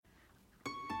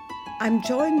I'm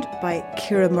joined by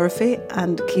Ciara Murphy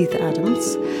and Keith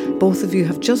Adams. Both of you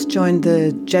have just joined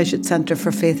the Jesuit Centre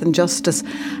for Faith and Justice,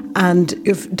 and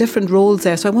you have different roles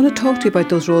there. So I want to talk to you about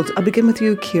those roles. I'll begin with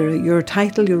you, Ciara, your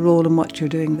title, your role and what you're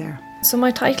doing there. So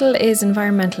my title is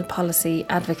Environmental Policy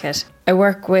Advocate. I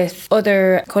work with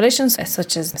other coalitions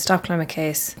such as Stop Climate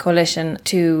Case Coalition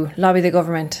to lobby the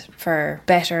government for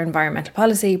better environmental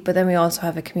policy, but then we also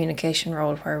have a communication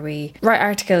role where we write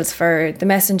articles for the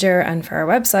Messenger and for our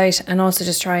website, and also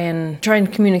just try and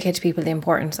communicate to people the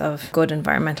importance of good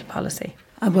environmental policy.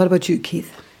 And what about you,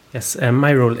 Keith? Yes,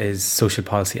 my role is social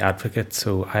policy advocate,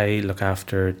 so I look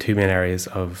after two main areas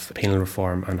of penal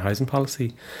reform and housing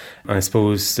policy. And I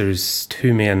suppose there's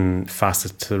two main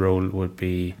facets to the role would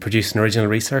be producing original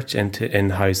research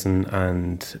in housing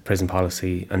and prison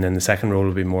policy, and then the second role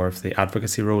would be more of the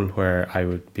advocacy role, where I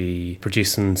would be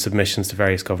producing submissions to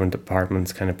various government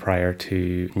departments kind of prior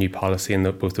to new policy in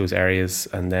both those areas,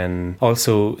 and then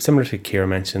also, similar to Ciara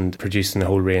mentioned, producing a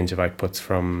whole range of outputs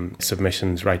from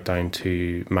submissions right down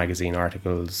to magazine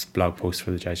articles, blog posts for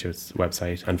the Jesuits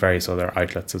website and various other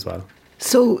outlets as well.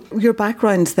 So your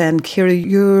backgrounds then, Ciara,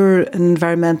 you're an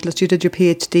environmentalist. You did your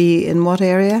PhD in what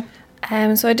area?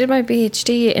 So I did my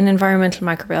PhD in environmental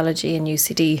microbiology in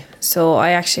UCD. So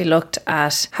I actually looked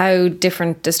at how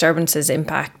different disturbances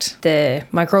impact the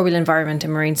microbial environment in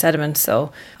marine sediments.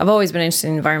 So I've always been interested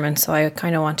in the environment, so I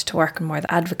kind of wanted to work on more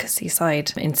the advocacy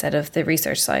side instead of the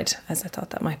research side, as I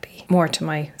thought that might be more to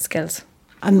my skills.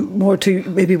 And more to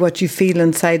maybe what you feel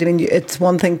inside. I mean, it's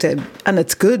one thing and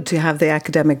it's good to have the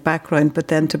academic background, but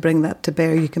then to bring that to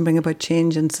bear, you can bring about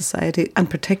change in society, and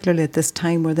particularly at this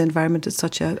time where the environment is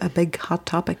such a big, hot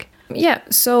topic. Yeah,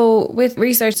 so with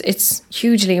research, it's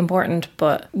hugely important,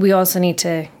 but we also need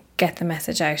to get the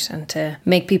message out and to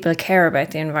make people care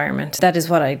about the environment. That is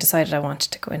what I decided I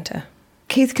wanted to go into.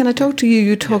 Keith, can I talk to you?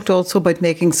 You talked also about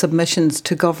making submissions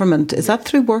to government. Is that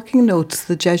through Working Notes,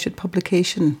 the Jesuit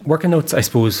publication? Working Notes, I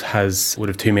suppose, would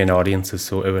have two main audiences.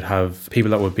 So it would have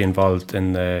people that would be involved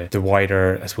in the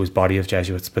wider, I suppose, body of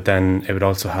Jesuits, but then it would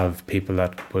also have people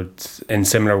that would, in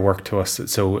similar work to us,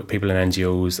 so people in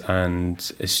NGOs and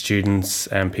students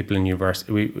and people in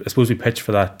university. I suppose we pitch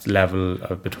for that level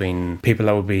of between people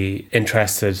that would be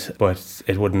interested, but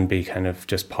it wouldn't be kind of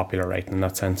just popular writing in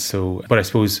that sense. So, but I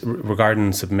suppose regarding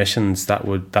submissions,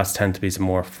 that's tend to be a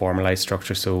more formalised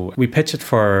structure. So we pitch it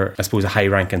for, I suppose, a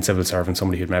high-ranking civil servant,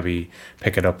 somebody who'd maybe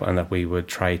pick it up, and that we would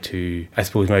try to, I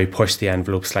suppose, maybe push the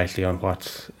envelope slightly on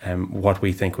what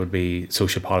we think would be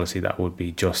social policy that would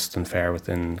be just and fair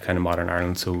within kind of modern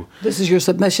Ireland. So this is your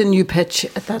submission, you pitch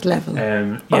at that level?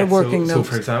 Or Working Notes? So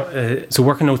for example, so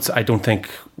Working Notes, I don't think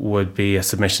would be a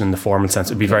submission in the formal sense.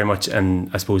 It would be very much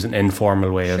an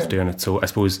informal way of doing it. So I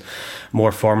suppose more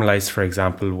formalised, for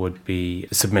example, would be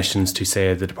submissions to,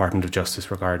 say, the Department of Justice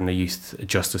regarding a youth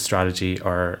justice strategy,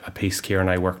 or a piece Ciara and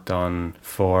I worked on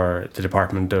for the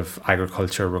Department of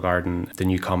Agriculture regarding the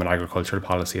new Common Agricultural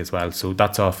Policy as well. So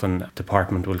that's often the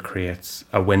department will create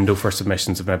a window for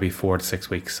submissions of maybe 4 to 6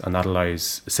 weeks, and that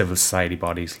allows civil society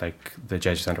bodies like the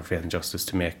Jesuit Centre for Faith and Justice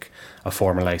to make a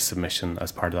formalised submission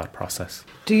as part of that process.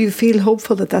 Do you feel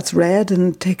hopeful that that's read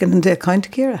and taken into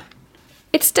account, Ciara?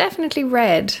 It's definitely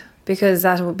read, because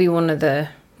that would be one of the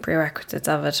prerequisites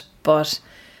of it, but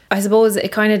I suppose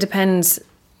it kind of depends.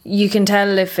 You can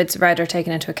tell if it's read or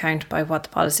taken into account by what the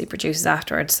policy produces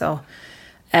afterwards. So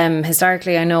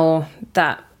historically, I know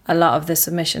that a lot of the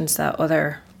submissions that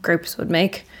other groups would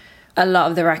make, a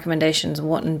lot of the recommendations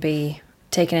wouldn't be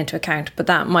taken into account, but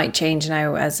that might change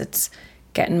now as it's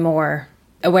getting more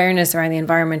awareness around the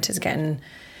environment is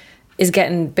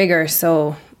getting bigger,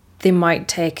 so they might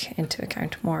take into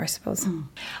account more, I suppose.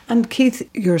 And Keith,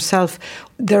 yourself,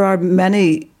 there are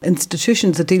many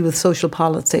institutions that deal with social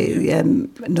policy,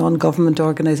 non-government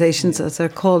organisations as they're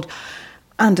called,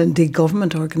 and indeed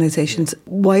government organisations.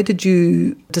 Why did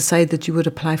you decide that you would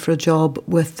apply for a job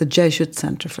with the Jesuit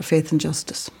Centre for Faith and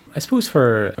Justice? I suppose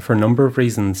for a number of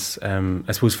reasons.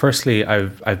 I suppose firstly,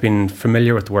 I've been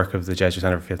familiar with the work of the Jesuit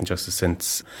Centre for Faith and Justice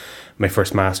since my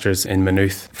first master's in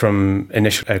Maynooth. From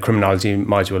initial criminology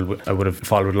module, I would have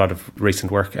followed a lot of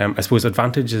recent work. I suppose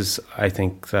advantages, I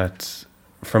think that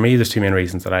for me, there's two main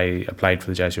reasons that I applied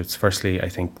for the Jesuits. Firstly, I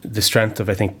think the strength of,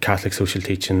 Catholic social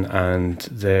teaching and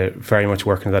the very much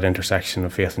working at that intersection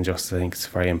of faith and justice, I think is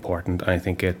very important. And I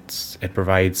think it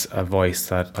provides a voice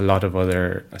that a lot of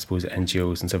other, I suppose,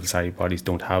 NGOs and civil society bodies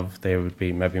don't have. They would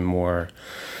be maybe more,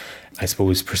 I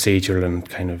suppose, procedural and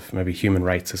kind of maybe human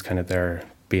rights as kind of their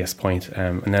base point.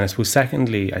 And then I suppose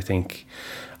secondly, I think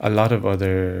a lot of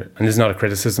other, and this is not a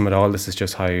criticism at all, this is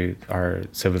just how our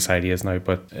civil society is now,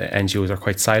 but NGOs are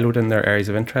quite siloed in their areas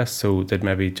of interest, so they'd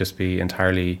maybe just be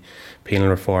entirely penal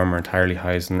reform or entirely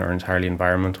housing or entirely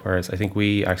environment, whereas I think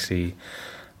we actually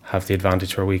have the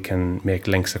advantage where we can make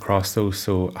links across those.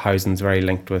 So housing's very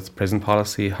linked with prison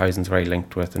policy, housing's very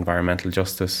linked with environmental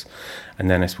justice, and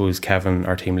then I suppose Kevin,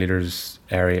 our team leader's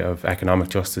area of economic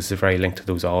justice, is very linked to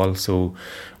those all. So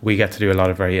we get to do a lot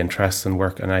of very interesting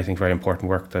work, and I think very important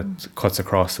work that cuts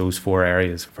across those four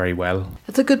areas very well.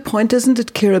 That's a good point, isn't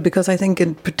it, Ciara? Because I think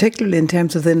particularly in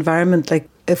terms of the environment, like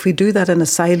if we do that in a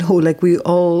silo, like we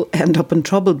all end up in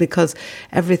trouble because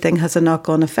everything has a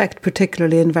knock-on effect,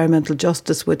 particularly environmental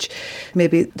justice, which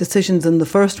maybe decisions in the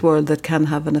first world that can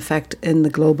have an effect in the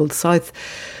global south.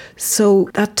 So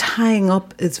that tying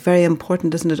up is very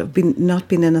important, isn't it, of not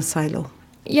being in a silo?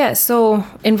 Yeah, so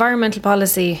environmental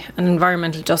policy and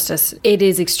environmental justice, it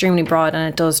is extremely broad and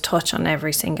it does touch on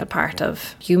every single part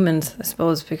of humans, I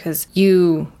suppose, because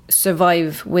you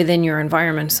survive within your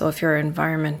environment. So if your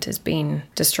environment is being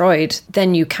destroyed,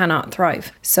 then you cannot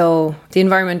thrive. So the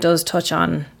environment does touch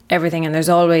on everything, and there's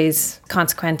always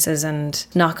consequences and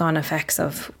knock-on effects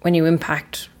of when you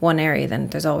impact one area, then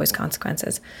there's always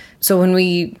consequences. So when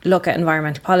we look at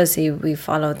environmental policy, we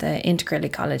follow the integral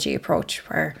ecology approach,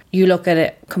 where you look at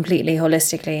it completely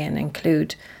holistically and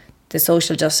include the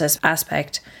social justice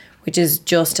aspect, which is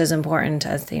just as important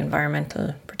as the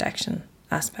environmental protection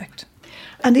aspect.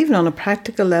 And even on a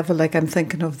practical level, like I'm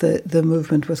thinking of the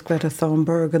movement with Greta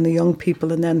Thunberg and the young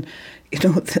people, and then, you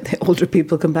know, the older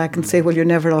people come back and say, well, you're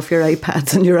never off your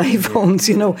iPads and your iPhones,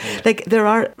 you know. Like there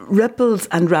are ripples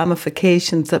and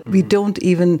ramifications that we don't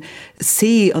even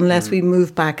see unless we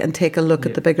move back and take a look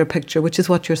at the bigger picture, which is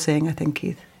what you're saying, I think,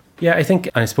 Keith. Yeah,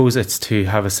 I suppose it's to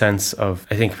have a sense of,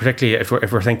 I think particularly if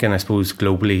we're thinking, I suppose,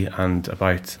 globally and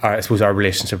about, I suppose, our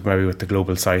relationship maybe with the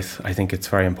global south, I think it's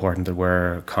very important that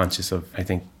we're conscious of, I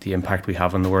think, the impact we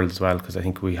have on the world as well, because I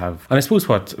think we have, and I suppose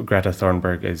what Greta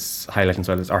Thunberg is highlighting as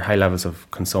well is our high levels of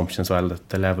consumption as well,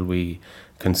 the level we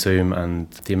consume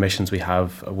and the emissions we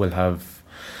have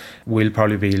will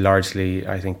probably be largely,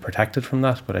 I think, protected from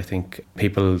that. But I think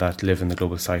people that live in the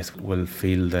global south will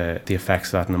feel the effects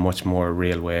of that in a much more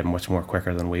real way, much more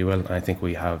quicker than we will. And I think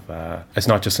we have, it's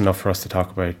not just enough for us to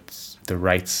talk about the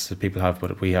rights that people have,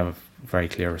 but we have very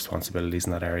clear responsibilities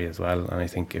in that area as well. And I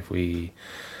think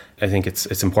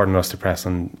it's important for us to press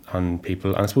on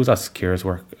people, and I suppose that's Ciara's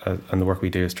work, and the work we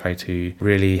do is try to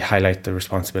really highlight the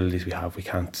responsibilities we have. We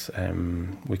can't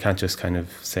just kind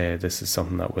of say this is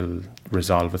something that will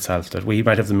resolve itself, that we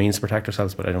might have the means to protect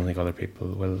ourselves, but I don't think other people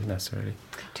will necessarily.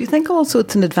 Do you think also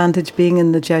it's an advantage being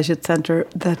in the Jesuit Centre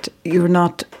that you're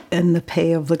not in the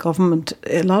pay of the government?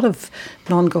 A lot of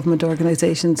non-government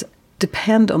organisations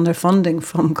depend on their funding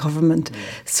from government.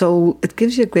 So it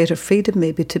gives you a greater freedom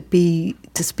maybe to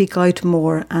speak out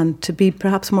more and to be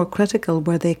perhaps more critical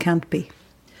where they can't be.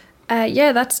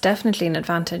 Yeah, that's definitely an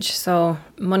advantage. So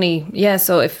money,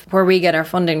 so if where we get our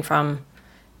funding from,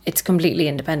 it's completely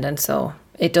independent. So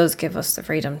it does give us the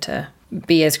freedom to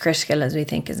be as critical as we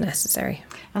think is necessary.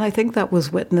 And I think that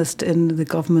was witnessed in the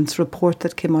government's report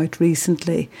that came out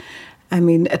recently. I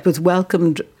mean, it was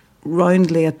welcomed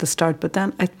roundly at the start, but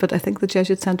I think the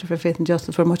Jesuit Centre for Faith and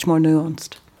Justice were much more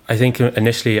nuanced. I think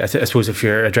initially, I suppose if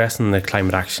you're addressing the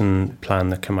climate action plan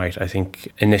that came out, I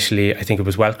think initially it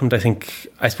was welcomed.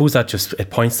 I suppose that just, it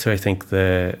points to, I think,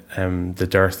 the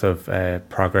dearth of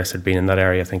progress had been in that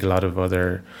area. I think a lot of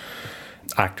other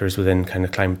actors within kind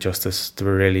of climate justice, they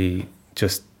were really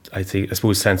just, I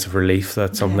suppose, sense of relief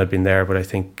that something had been there. But I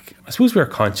suppose we're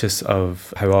conscious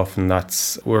of how often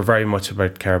we're very much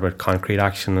care about concrete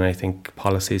action, and I think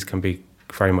policies can be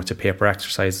very much a paper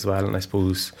exercise as well. And I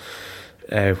suppose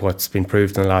what's been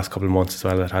proved in the last couple of months as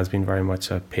well, it has been very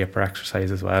much a paper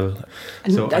exercise as well.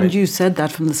 And you said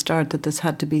that from the start, that this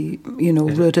had to be,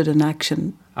 rooted in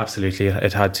action. Absolutely,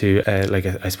 it had to.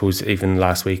 I suppose even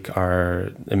last week our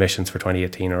emissions for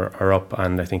 2018 are up,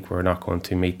 and I think we're not going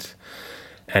to meet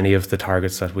any of the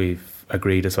targets that we've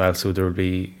agreed as well. So there will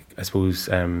be, I suppose,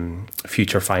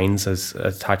 future fines as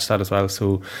attached to that as well.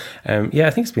 So I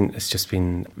think it's just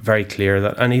been very clear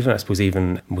that, and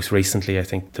even most recently, I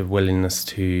think the willingness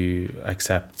to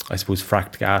accept, I suppose,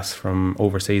 fracked gas from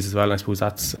overseas as well. And I suppose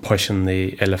that's pushing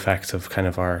the ill effects of kind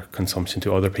of our consumption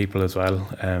to other people as well,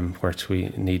 which we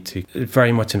need to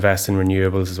very much invest in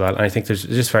renewables as well. And I think there's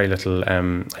just very little,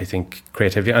 I think,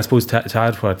 creativity. And I suppose to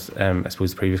add what, I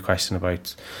suppose, the previous question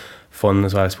about fun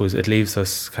as well, I suppose it leaves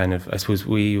us kind of, I suppose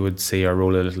we would see our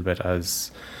role a little bit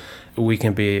as we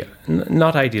can be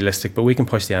not idealistic, but we can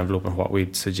push the envelope on what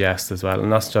we'd suggest as well.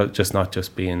 And that's just not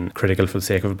just being critical for the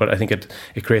sake of it, but I think it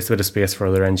creates a bit of space for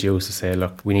other NGOs to say,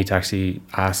 look, we need to actually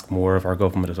ask more of our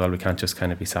government as well. We can't just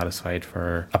kind of be satisfied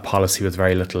for a policy with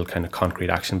very little kind of concrete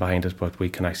action behind it, but we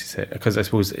can actually say, because I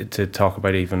suppose to talk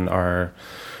about even our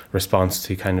response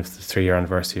to kind of the 3-year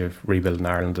anniversary of Rebuilding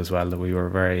Ireland as well, that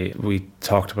we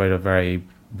talked about a very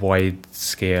wide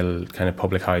scale kind of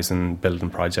public housing building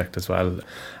project as well.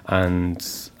 And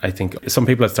I think some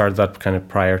people had started that kind of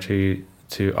prior to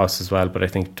us as well, but I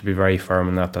think to be very firm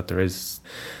in that there is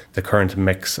the current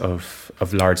mix of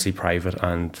largely private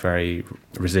and very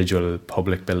residual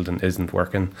public building isn't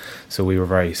working. So we were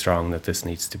very strong that this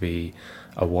needs to be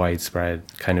a widespread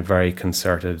kind of very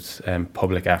concerted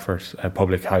public effort,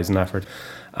 public housing effort.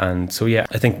 And so, yeah,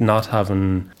 I think not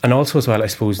having, and also as well, I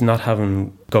suppose, not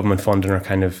having government funding or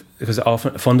kind of, because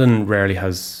often funding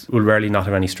will rarely not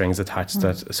have any strings attached to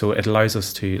it. So it allows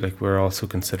us to, like, we're also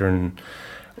considering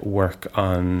work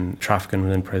on trafficking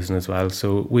within prison as well.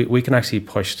 So we can actually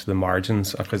push to the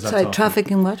margins. Sorry,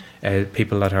 trafficking what?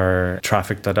 People that are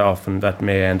trafficked that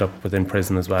may end up within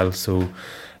prison as well. So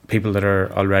people that are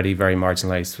already very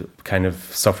marginalised kind of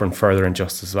suffering further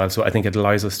injustice as well. So I think it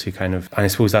allows us to kind of, and I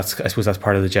suppose that's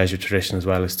part of the Jesuit tradition as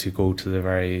well, is to go to the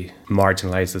very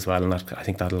marginalised as well, and I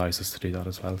think that allows us to do that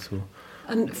as well. So.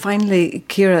 And finally,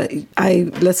 Ciara,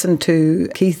 I listened to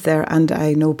Keith there, and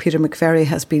I know Peter McVerry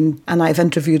has been, and I've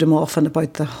interviewed him often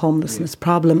about the homelessness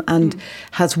problem, and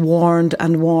has warned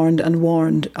and warned and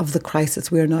warned of the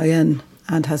crisis we're now in,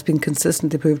 and has been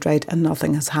consistently proved right, and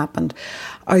nothing has happened.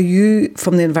 Are you,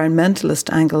 from the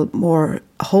environmentalist angle, more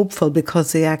hopeful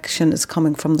because the action is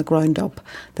coming from the ground up,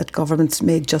 that governments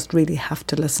may just really have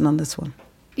to listen on this one?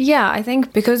 Yeah, I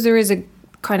think because there is a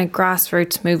kind of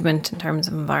grassroots movement in terms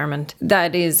of environment,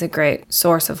 that is a great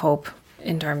source of hope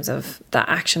in terms of that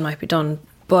action might be done.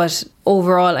 But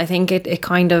overall, I think it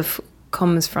kind of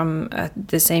comes from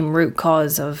the same root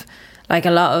cause of, like,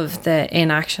 a lot of the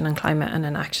inaction on climate and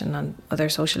inaction on other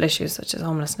social issues such as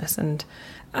homelessness and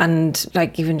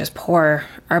like even just poor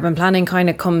urban planning kind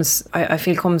of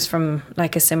comes from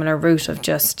like a similar root of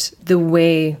just the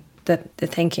way that the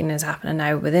thinking is happening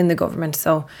now within the government.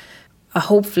 So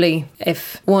hopefully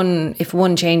if one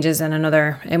changes in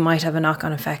another, it might have a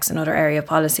knock-on effects in other area of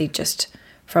policy just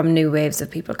from new waves of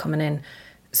people coming in.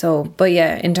 So, but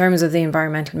yeah, in terms of the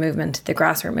environmental movement, the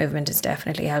grassroots movement is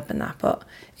definitely helping that, but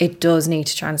it does need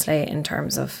to translate in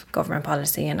terms of government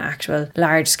policy and actual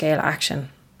large-scale action.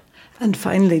 And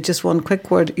finally, just one quick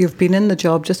word. You've been in the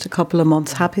job just a couple of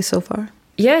months. Happy so far?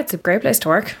 Yeah, it's a great place to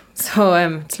work. So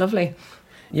it's lovely.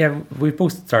 Yeah, we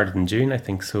both started in June, I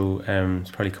think, so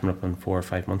it's probably coming up on 4 or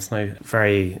 5 months now.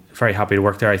 Very, very happy to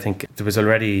work there. I think there was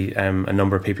already a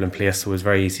number of people in place, so it was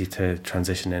very easy to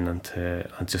transition in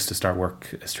and just to start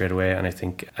work straight away. And I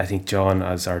think John,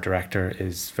 as our director,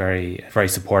 is very, very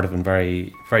supportive and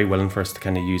very, very willing for us to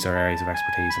kind of use our areas of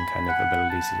expertise and kind of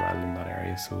abilities as well in that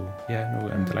area. So yeah, no,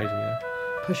 I'm delighted. Yeah.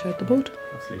 Push out the boat.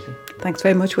 Absolutely. Thanks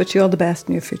very much. Wish you all the best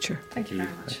in your future. Thank you very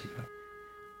much.